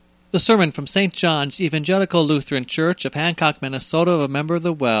The sermon from St. John's Evangelical Lutheran Church of Hancock, Minnesota, a member of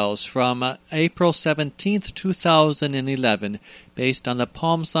the Wells, from April 17, 2011, based on the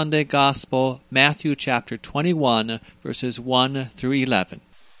Palm Sunday Gospel, Matthew chapter 21, verses 1 through 11.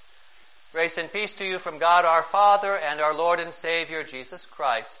 Grace and peace to you from God our Father and our Lord and Savior, Jesus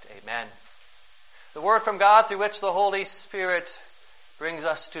Christ. Amen. The word from God through which the Holy Spirit brings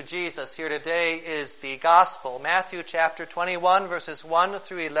us to Jesus here today is the Gospel, Matthew chapter 21, verses 1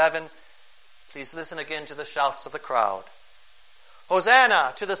 through 11. Please listen again to the shouts of the crowd.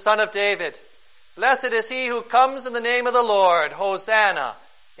 Hosanna to the Son of David. Blessed is he who comes in the name of the Lord. Hosanna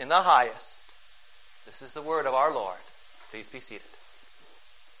in the highest. This is the word of our Lord. Please be seated.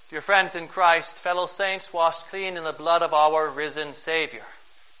 Dear friends in Christ, fellow saints washed clean in the blood of our risen Savior.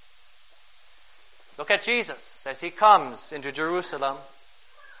 Look at Jesus as he comes into Jerusalem.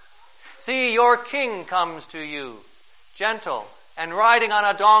 See, your King comes to you, gentle and riding on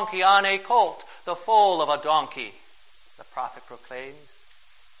a donkey, on a colt, the foal of a donkey, the prophet proclaims.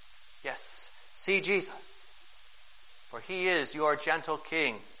 Yes, see Jesus, for he is your gentle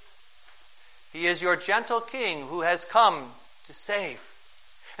King. He is your gentle King who has come to save.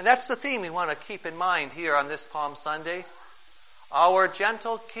 And that's the theme we want to keep in mind here on this Palm Sunday. Our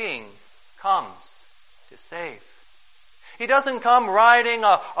gentle King comes to save. He doesn't come riding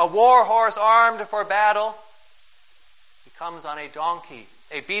a war horse armed for battle. He comes on a donkey,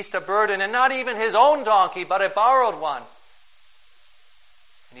 a beast of burden, and not even his own donkey, but a borrowed one.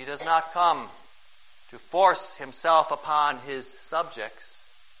 And he does not come to force himself upon his subjects.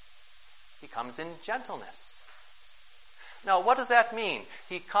 He comes in gentleness. Now, what does that mean?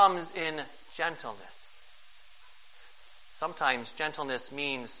 He comes in gentleness. Sometimes gentleness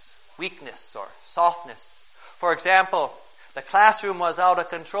means weakness or softness. For example, the classroom was out of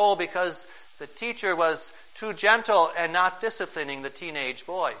control because the teacher was too gentle and not disciplining the teenage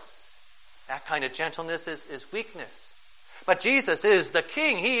boys. That kind of gentleness is weakness. But Jesus is the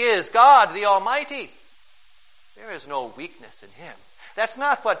King. He is God the Almighty. There is no weakness in him. That's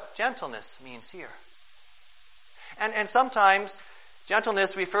not what gentleness means here. And sometimes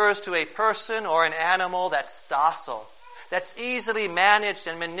gentleness refers to a person or an animal that's docile, that's easily managed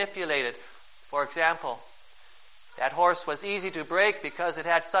and manipulated. For example, that horse was easy to break because it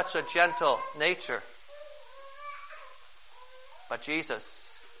had such a gentle nature. But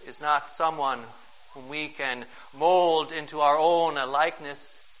Jesus is not someone whom we can mold into our own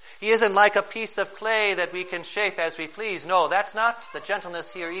likeness. He isn't like a piece of clay that we can shape as we please. No, that's not the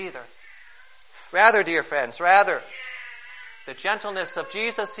gentleness here either. Rather, dear friends, the gentleness of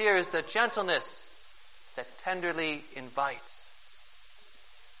Jesus here is the gentleness that tenderly invites.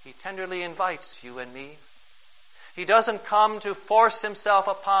 He tenderly invites you and me. He doesn't come to force himself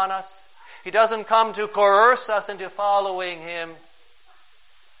upon us. He doesn't come to coerce us into following him.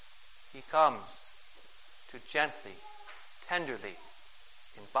 He comes to gently, tenderly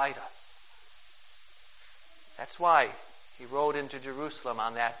invite us. That's why he rode into Jerusalem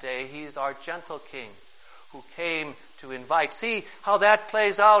on that day. He's our gentle King who came to invite. See how that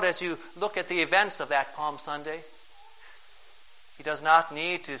plays out as you look at the events of that Palm Sunday. He does not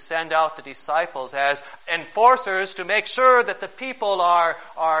need to send out the disciples as enforcers to make sure that the people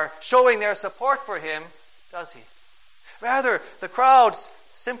are showing their support for him, does he? Rather, the crowds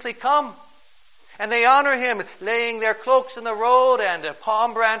simply come and they honor him, laying their cloaks in the road and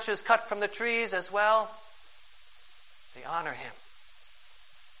palm branches cut from the trees as well. They honor him,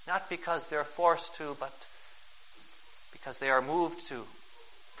 not because they're forced to, but because they are moved to.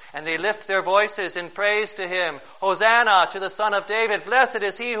 And they lift their voices in praise to him. Hosanna to the Son of David. Blessed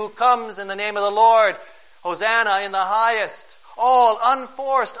is he who comes in the name of the Lord. Hosanna in the highest. All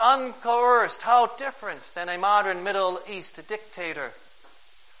unforced, uncoerced. How different than a modern Middle East dictator.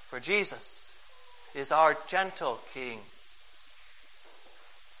 For Jesus is our gentle King.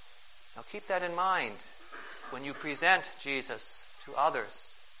 Now keep that in mind when you present Jesus to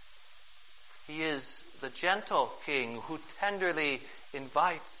others. He is the gentle King who tenderly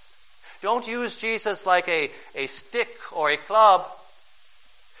invites. Don't use Jesus like a stick or a club.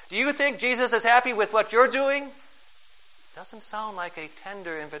 Do you think Jesus is happy with what you're doing? Doesn't sound like a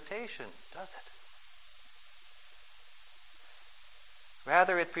tender invitation, does it?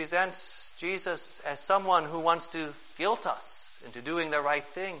 Rather, it presents Jesus as someone who wants to guilt us into doing the right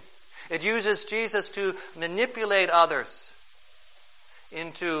thing. It uses Jesus to manipulate others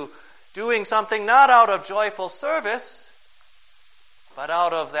into doing something not out of joyful service, but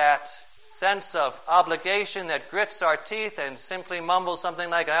out of that sense of obligation that grits our teeth and simply mumbles something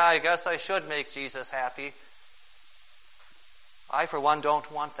like, I guess I should make Jesus happy. I, for one,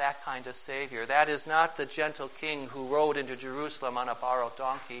 don't want that kind of Savior. That is not the gentle King who rode into Jerusalem on a borrowed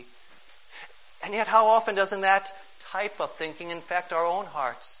donkey. And yet, how often doesn't that type of thinking infect our own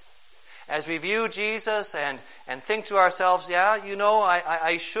hearts? As we view Jesus and think to ourselves,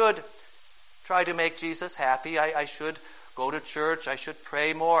 I should try to make Jesus happy. I should go to church. I should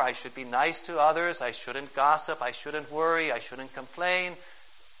pray more. I should be nice to others. I shouldn't gossip. I shouldn't worry. I shouldn't complain.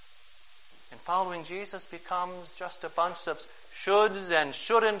 And following Jesus becomes just a bunch of shoulds and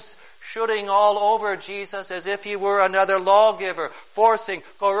shouldn'ts, shoulding all over Jesus as if he were another lawgiver, forcing,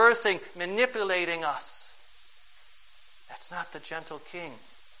 coercing, manipulating us. That's not the gentle King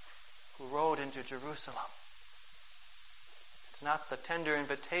who rode into Jerusalem. It's not the tender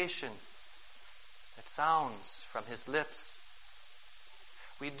invitation that sounds from his lips.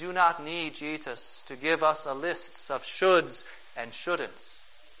 We do not need Jesus to give us a list of shoulds and shouldn'ts.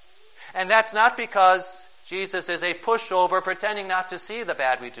 And that's not because Jesus is a pushover pretending not to see the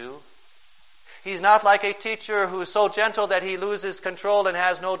bad we do. He's not like a teacher who's so gentle that he loses control and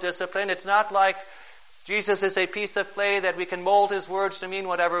has no discipline. It's not like Jesus is a piece of clay that we can mold his words to mean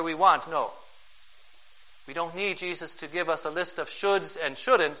whatever we want. No. We don't need Jesus to give us a list of shoulds and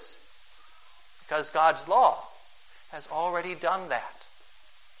shouldn'ts because God's law has already done that.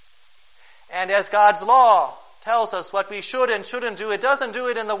 And as God's law tells us what we should and shouldn't do, it doesn't do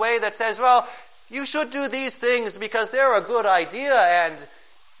it in the way that says, well, you should do these things because they're a good idea and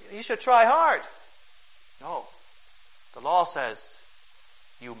you should try hard. No. The law says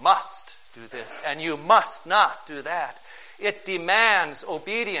you must do this and you must not do that. It demands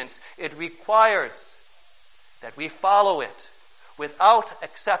obedience. It requires that we follow it without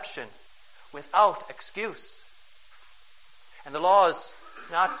exception, without excuse. And the law is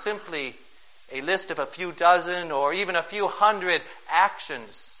not simply a list of a few dozen or even a few hundred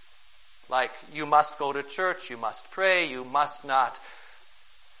actions, like you must go to church, you must pray, you must not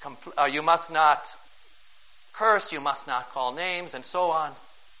curse, you must not call names, and so on.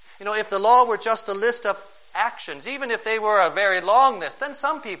 If the law were just a list of actions, even if they were a very long list, then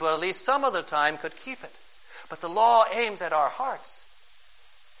some people, at least some of the time, could keep it. But the law aims at our hearts.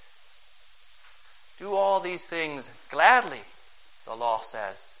 Do all these things gladly, the law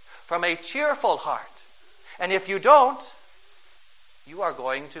says, from a cheerful heart. And if you don't, you are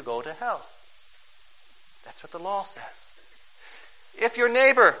going to go to hell. That's what the law says. If your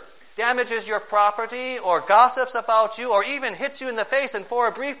neighbor damages your property or gossips about you or even hits you in the face and for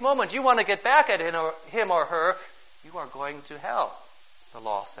a brief moment you want to get back at him or her, you are going to hell, the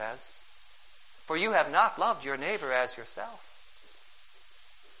law says. For you have not loved your neighbor as yourself.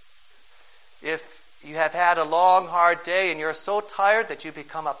 If you have had a long, hard day and you're so tired that you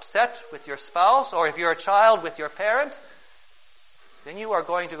become upset with your spouse, or if you're a child with your parent, then you are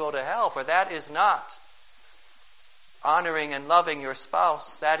going to go to hell, for that is not honoring and loving your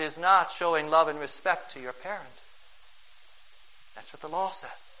spouse. That is not showing love and respect to your parent. That's what the law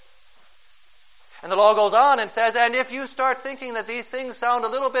says. And the law goes on and says, and if you start thinking that these things sound a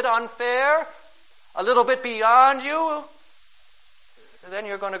little bit unfair, a little bit beyond you, then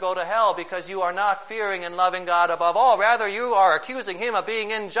you're going to go to hell because you are not fearing and loving God above all. Rather, you are accusing him of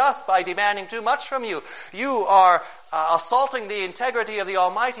being unjust by demanding too much from you. You are assaulting the integrity of the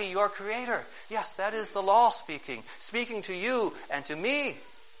Almighty, your Creator. Yes, that is the law speaking to you and to me.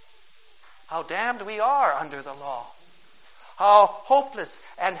 How damned we are under the law. How hopeless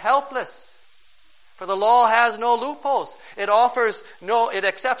and helpless. For the law has no loopholes. It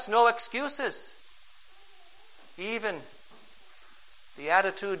accepts no excuses. Even the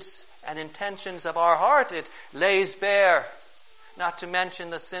attitudes and intentions of our heart, it lays bare, not to mention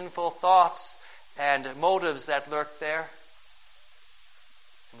the sinful thoughts and motives that lurk there.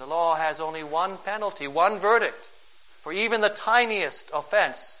 And the law has only one penalty, one verdict, for even the tiniest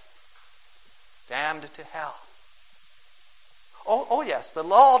offense, damned to hell. Oh yes, the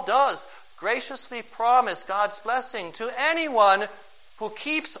law does graciously promise God's blessing to anyone who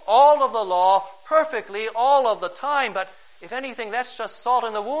keeps all of the law perfectly all of the time, but if anything, that's just salt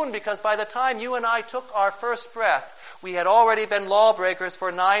in the wound, because by the time you and I took our first breath, we had already been lawbreakers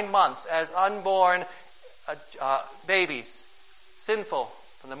for 9 months as unborn babies, sinful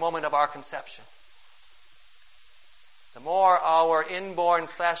from the moment of our conception. The more our inborn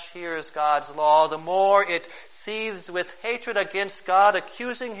flesh hears God's law, the more it seethes with hatred against God,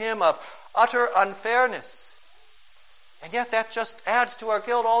 accusing him of utter unfairness. And yet that just adds to our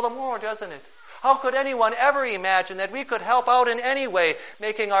guilt all the more, doesn't it? How could anyone ever imagine that we could help out in any way,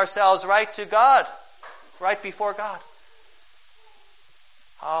 making ourselves right to God, right before God?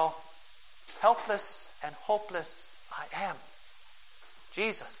 How helpless and hopeless I am.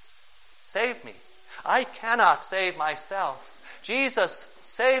 Jesus, save me. I cannot save myself. Jesus,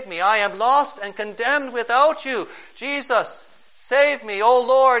 save me. I am lost and condemned without you. Jesus, save me. O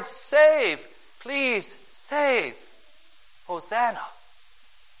Lord, save. Please save. Hosanna.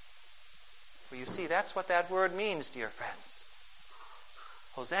 For you see, that's what that word means, dear friends.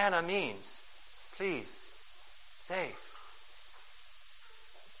 Hosanna means, please save.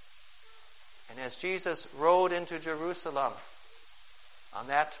 And as Jesus rode into Jerusalem on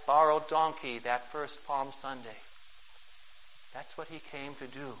that borrowed donkey that first Palm Sunday, that's what he came to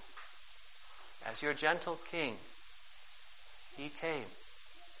do. As your gentle king, he came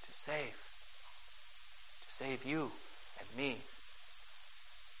to save you and me.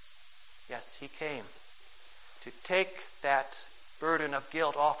 Yes, he came to take that burden of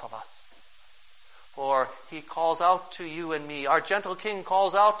guilt off of us. For he calls out to you and me. Our gentle king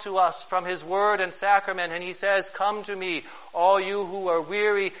calls out to us from his word and sacrament, and he says, "Come to me, all you who are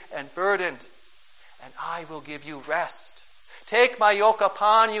weary and burdened, and I will give you rest. Take my yoke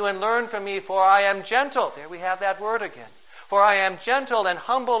upon you and learn from me, for I am gentle." There we have that word again. "For I am gentle and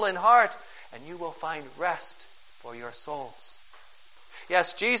humble in heart, and you will find rest for your souls."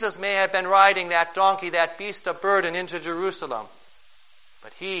 Yes, Jesus may have been riding that donkey, that beast of burden, into Jerusalem,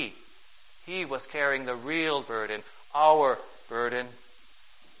 but he was carrying the real burden, our burden.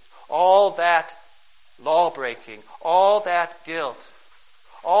 All that law-breaking, all that guilt,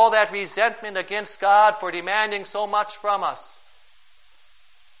 all that resentment against God for demanding so much from us,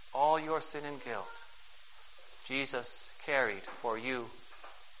 all your sin and guilt, Jesus carried for you.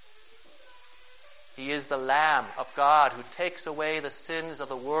 He is the Lamb of God who takes away the sins of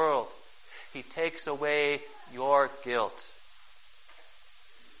the world. He takes away your guilt.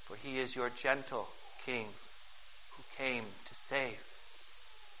 For he is your gentle king who came to save.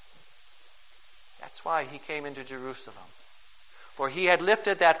 That's why he came into Jerusalem. For he had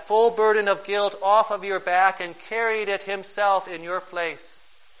lifted that full burden of guilt off of your back and carried it himself in your place.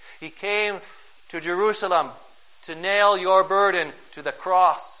 He came to Jerusalem to nail your burden to the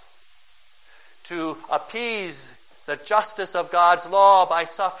cross, to appease the justice of God's law by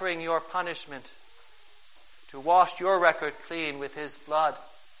suffering your punishment, to wash your record clean with his blood,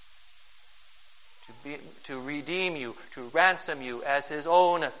 to redeem you, to ransom you as his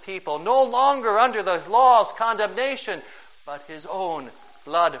own people, no longer under the law's condemnation, but his own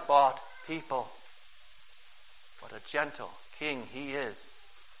blood-bought people. What a gentle king he is,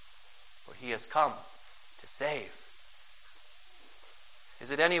 for he has come to save.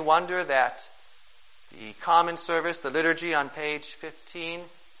 Is it any wonder that the common service, the liturgy on page 15,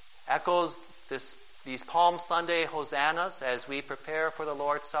 echoes these Palm Sunday hosannas as we prepare for the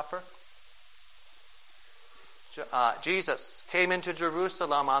Lord's Supper? Jesus came into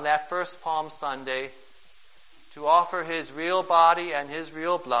Jerusalem on that first Palm Sunday to offer his real body and his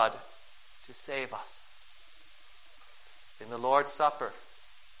real blood to save us. In the Lord's Supper,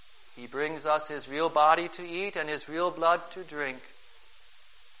 he brings us his real body to eat and his real blood to drink,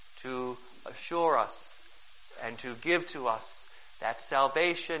 to assure us and to give to us that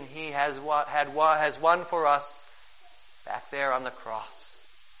salvation he has won for us back there on the cross.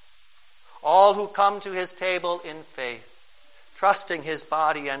 All who come to his table in faith, trusting his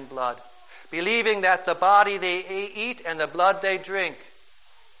body and blood, believing that the body they eat and the blood they drink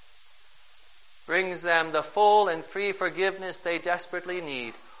brings them the full and free forgiveness they desperately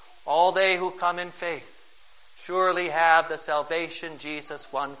need. All they who come in faith surely have the salvation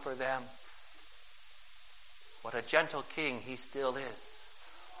Jesus won for them. What a gentle king he still is.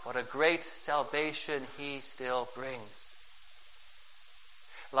 What a great salvation he still brings.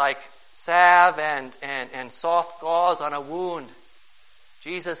 Like salve and soft gauze on a wound,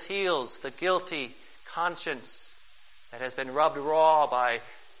 Jesus heals the guilty conscience that has been rubbed raw by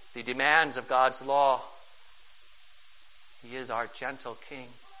the demands of God's law. He is our gentle king.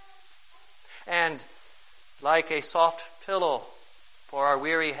 And like a soft pillow for our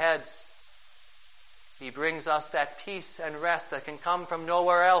weary heads, he brings us that peace and rest that can come from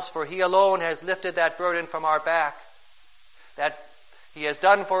nowhere else, for he alone has lifted that burden from our back. That he has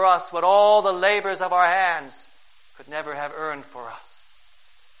done for us what all the labors of our hands could never have earned for us.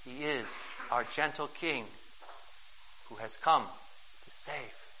 He is our gentle king who has come to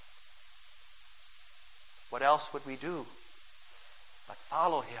save. What else would we do but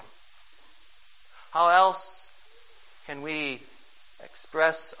follow him? How else can we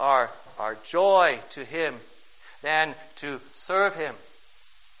express our joy to him than to serve him?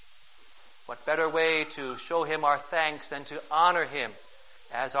 What better way to show him our thanks than to honor him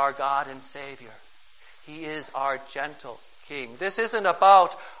as our God and Savior? He is our gentle king. This isn't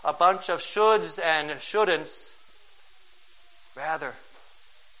about a bunch of shoulds and shouldn'ts. Rather,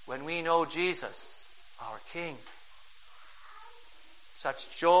 when we know Jesus, our King,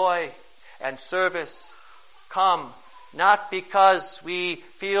 such joy and service come not because we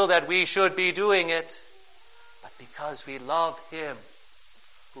feel that we should be doing it, but because we love him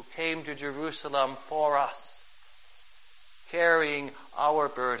who came to Jerusalem for us, carrying our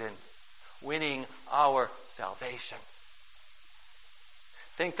burden, winning our salvation.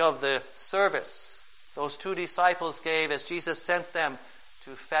 Think of the service those two disciples gave as Jesus sent them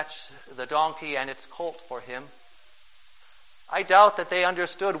to fetch the donkey and its colt for him. I doubt that they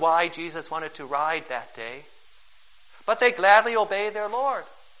understood why Jesus wanted to ride that day, but they gladly obeyed their Lord.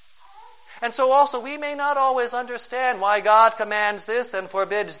 And so also we may not always understand why God commands this and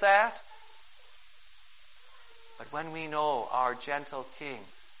forbids that. But when we know our gentle King,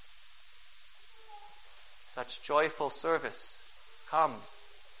 such joyful service comes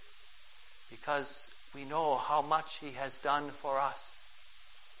because we know how much he has done for us.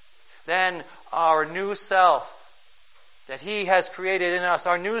 Then our new self that he has created in us,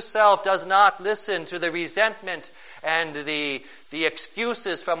 our new self does not listen to the resentment and the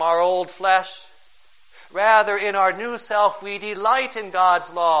excuses from our old flesh. Rather, in our new self, we delight in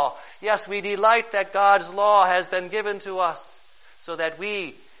God's law. Yes, we delight that God's law has been given to us so that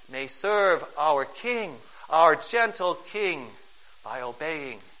we may serve our King, our gentle King, by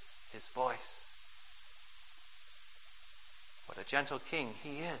obeying his voice. What a gentle King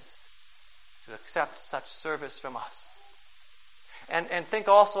he is to accept such service from us. And think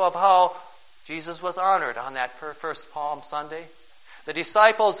also of how Jesus was honored on that first Palm Sunday. The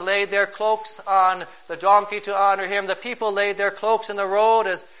disciples laid their cloaks on the donkey to honor him. The people laid their cloaks in the road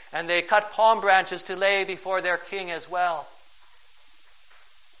and they cut palm branches to lay before their King as well.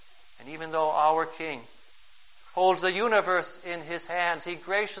 And even though our King holds the universe in his hands, he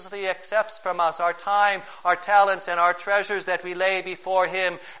graciously accepts from us our time, our talents, and our treasures that we lay before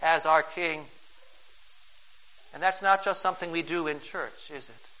him as our King. And that's not just something we do in church, is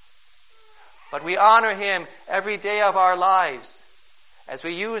it? But we honor him every day of our lives as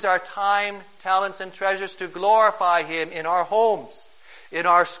we use our time, talents, and treasures to glorify him in our homes, in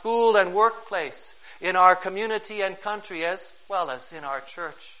our school and workplace, in our community and country, as well as in our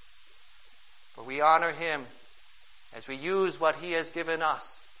church. For we honor him as we use what he has given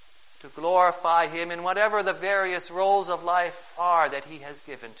us to glorify him in whatever the various roles of life are that he has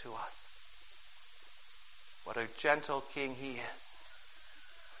given to us. What a gentle King he is.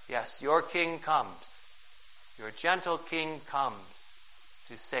 Yes, your King comes. Your gentle King comes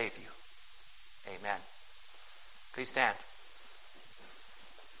to save you. Amen. Please stand.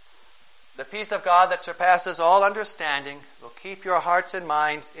 The peace of God that surpasses all understanding will keep your hearts and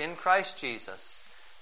minds in Christ Jesus.